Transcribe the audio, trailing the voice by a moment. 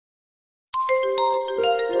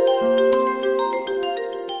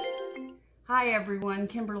Hi everyone,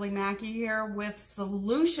 Kimberly Mackey here with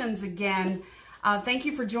solutions again. Thank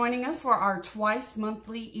you for joining us for our twice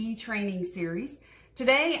monthly e-training series.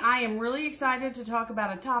 Today I am really excited to talk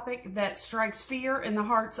about a topic that strikes fear in the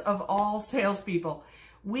hearts of all salespeople.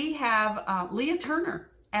 We have Leah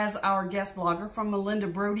Turner as our guest blogger from Melinda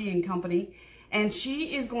Brody Company, and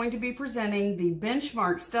she is going to be presenting the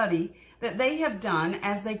benchmark study that they have done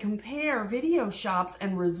as they compare video shops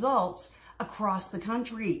and results across the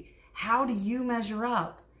country. How do you measure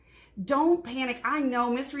up? Don't panic. I know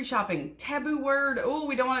mystery shopping, taboo word. Oh,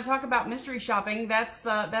 we don't want to talk about mystery shopping. That's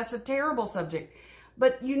a terrible subject.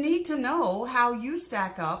 But you need to know how you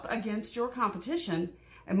stack up against your competition,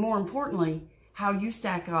 and more importantly, how you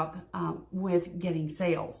stack up with getting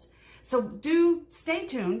sales. So do stay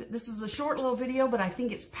tuned. This is a short little video, but I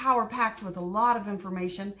think it's power-packed with a lot of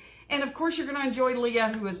information. And of course, you're going to enjoy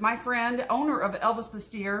Leah, who is my friend, owner of Elvis the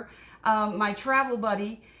Steer, my travel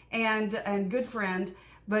buddy, and good friend,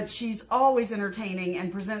 but she's always entertaining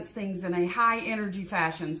and presents things in a high energy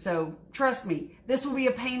fashion. So trust me, this will be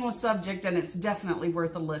a painless subject and it's definitely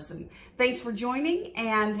worth a listen. Thanks for joining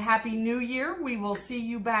and Happy New Year. We will see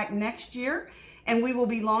you back next year, and we will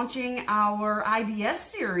be launching our IBS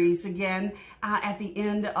series again at the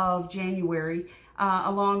end of January,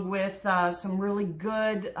 along with some really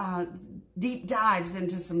good deep dives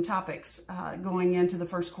into some topics going into the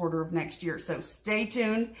first quarter of next year. So stay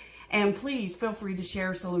tuned, and please feel free to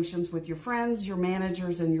share solutions with your friends, your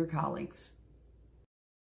managers, and your colleagues.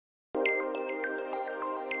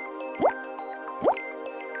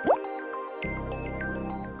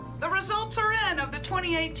 Results are in of the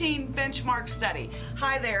 2018 benchmark study.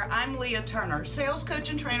 Hi there, I'm Leah Turner, sales coach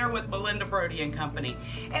and trainer with Melinda Brody Company.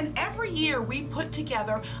 And every year we put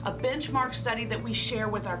together a benchmark study that we share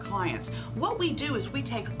with our clients. What we do is we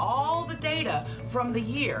take all the data from the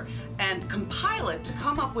year and compile it to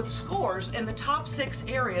come up with scores in the top 6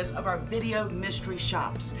 areas of our video mystery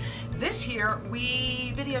shops. This year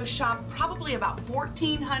we video shopped probably about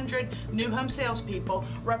 1,400 new home salespeople,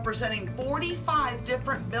 representing 45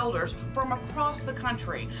 different builders from across the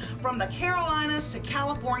country, from the Carolinas to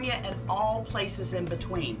California and all places in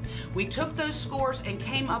between. We took those scores and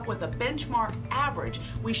came up with a benchmark average.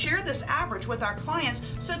 We share this average with our clients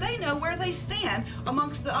so they know where they stand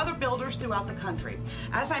amongst the other builders throughout the country.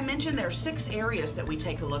 As I mentioned, there are 6 areas that we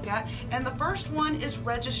take a look at, and the first one is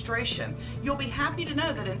registration. You'll be happy to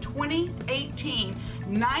know that in 2018,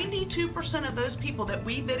 92% of those people that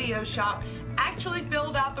we video shop actually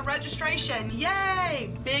filled out the registration.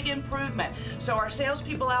 Yay! Big improvement. So our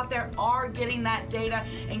salespeople out there are getting that data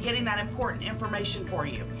and getting that important information for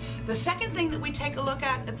you. The second thing that we take a look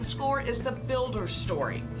at the score is the builder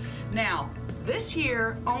story. Now, this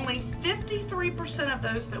year, only 53% of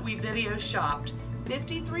those that we video shopped,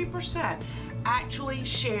 53% actually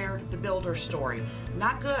shared the builder story.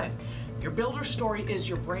 Not good. Your builder story is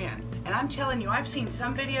your brand. And I'm telling you, I've seen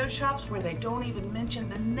some video shops where they don't even mention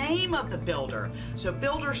the name of the builder. So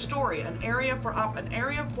builder story, an area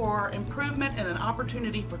for improvement and an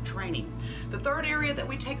opportunity for training. The third area that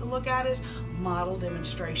we take a look at is model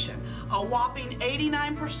demonstration. A whopping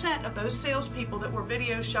 89% of those salespeople that were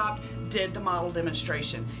video shopped did the model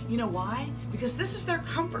demonstration. You know why? Because this is their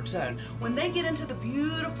comfort zone. When they get into the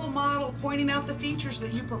beautiful model pointing out the features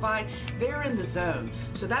that you provide, they're in the zone.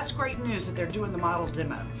 So that's great news that they're doing the model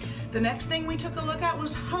demo. The next thing we took a look at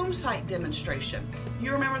was home site demonstration.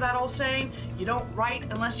 You remember that old saying, you don't write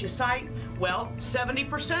unless you cite? Well,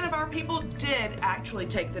 70% of our people did actually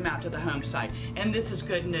take them out to the home site, and this is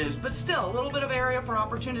good news, but still a little bit of area for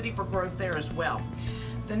opportunity for growth there as well.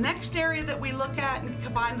 The next area that we look at and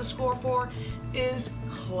combine the score for is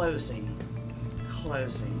closing.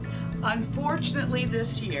 Closing. Unfortunately,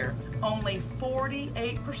 this year, only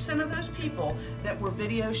 48% of those people that were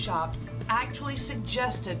video shopped actually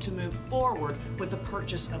suggested to move forward with the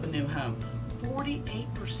purchase of a new home.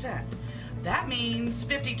 48%. That means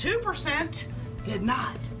 52% did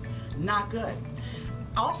not. Not good.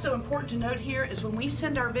 Also important to note here is when we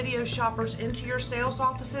send our video shoppers into your sales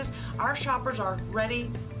offices, our shoppers are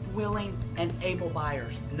ready, willing, and able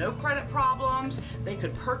buyers. No credit problems. They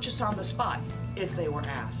could purchase on the spot if they were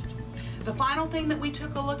asked. The final thing that we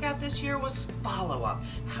took a look at this year was follow-up.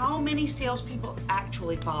 How many salespeople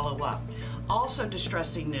actually follow up? Also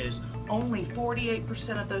distressing news, only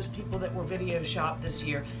 48% of those people that were video shopped this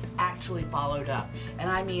year actually followed up.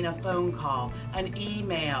 And I mean a phone call, an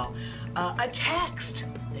email, a text.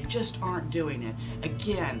 They just aren't doing it.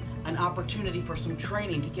 Again, an opportunity for some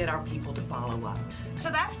training to get our people to follow up.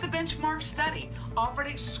 So that's the benchmark study, offered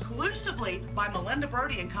exclusively by Melinda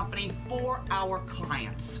Brody Company for our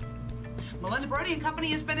clients. Melinda Brody Company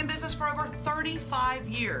has been in business for over 35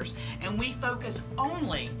 years, and we focus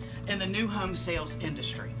only in the new home sales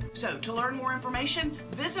industry. So to learn more information,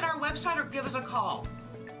 visit our website or give us a call.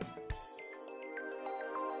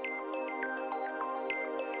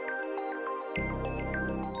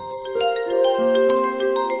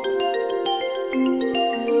 Thank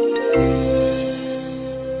you.